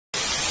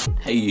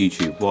Hey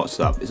YouTube, what's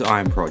up? It's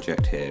Iron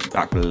Project here,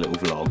 back with a little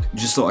vlog.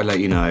 Just thought I'd let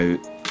you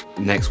know,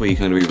 next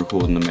week I'm going to be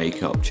recording the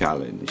makeup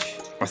challenge.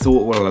 I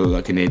thought, well, I look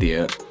like an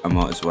idiot, I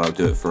might as well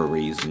do it for a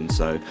reason.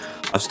 So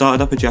I've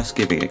started up a Just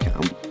Giving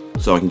account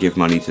so I can give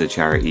money to the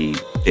charity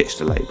Ditch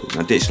the Label.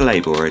 Now Ditch the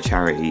Label are a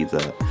charity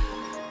that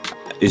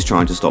is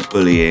trying to stop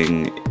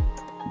bullying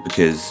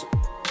because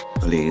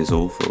bullying is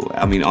awful.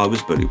 I mean, I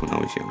was bullied when I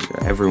was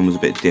younger. Everyone was a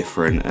bit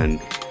different,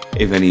 and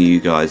if any of you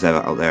guys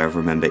out there ever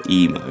remember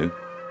emo,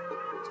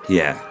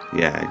 yeah,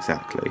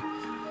 exactly.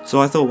 So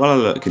I thought, well, I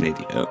look an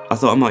idiot. I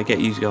thought I might get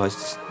you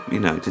guys,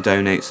 to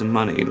donate some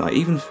money, like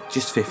even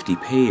just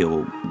 50p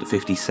or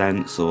 50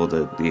 cents or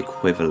the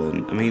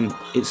equivalent. I mean,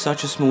 it's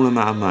such a small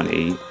amount of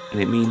money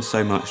and it means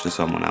so much to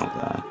someone out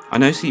there. I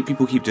know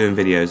people keep doing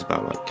videos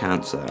about like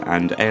cancer,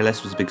 and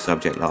ALS was a big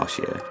subject last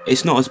year.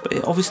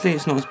 Obviously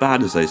it's not as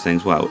bad as those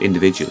things. Well,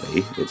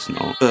 individually it's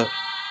not, but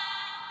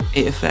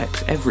it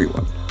affects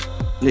everyone.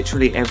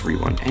 Literally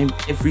everyone,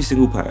 every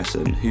single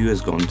person who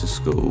has gone to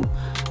school,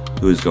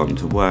 who has gone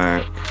to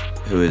work,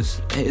 who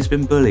has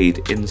been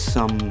bullied in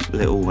some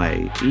little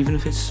way. Even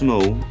if it's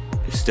small,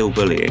 it's still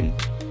bullying.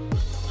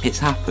 It's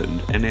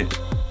happened, and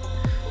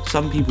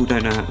some people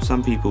don't know.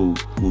 Some people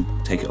will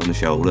take it on the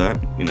shoulder,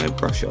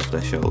 brush it off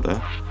their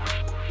shoulder,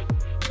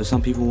 but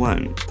some people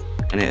won't,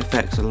 and it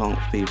affects a lot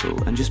of people.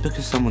 And just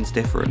because someone's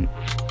different,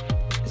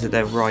 is it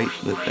their right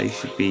that they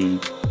should be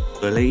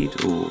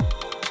bullied or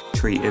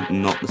treated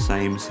not the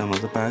same as some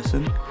other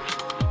person?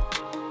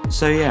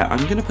 So yeah,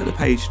 I'm going to put the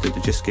page to the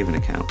Just Giving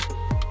account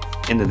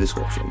in the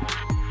description,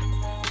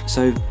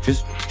 so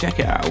just check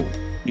it out.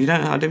 You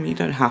don't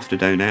have to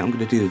donate. I'm going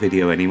to do the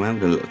video anyway. I'm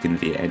going to look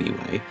into it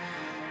anyway,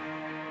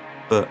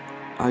 but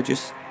I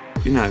just,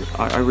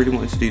 I really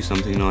wanted to do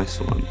something nice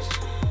for once.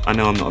 I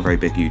know I'm not a very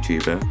big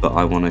YouTuber, but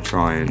I want to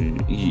try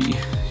and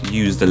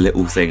use the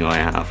little thing I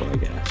have, I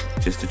guess,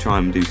 just to try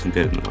and do some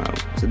good in the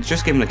world. So the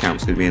Just Giving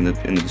account's going to be in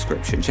the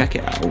description. Check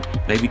it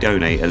out. Maybe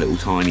donate a little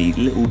tiny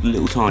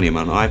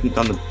amount. I haven't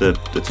done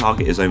the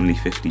target is only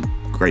 50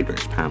 Great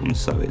British pounds,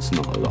 so it's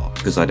not a lot,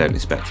 because I don't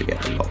expect to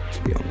get a lot,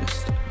 to be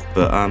honest.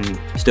 But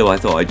still, I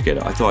thought I'd get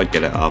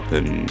it up,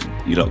 and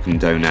you lot can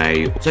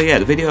donate. So yeah,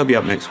 the video will be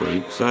up next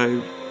week.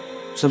 So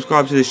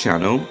subscribe to this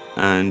channel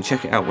and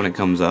check it out when it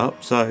comes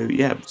up. So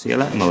yeah, see you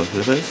later, mother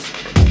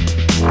flippers.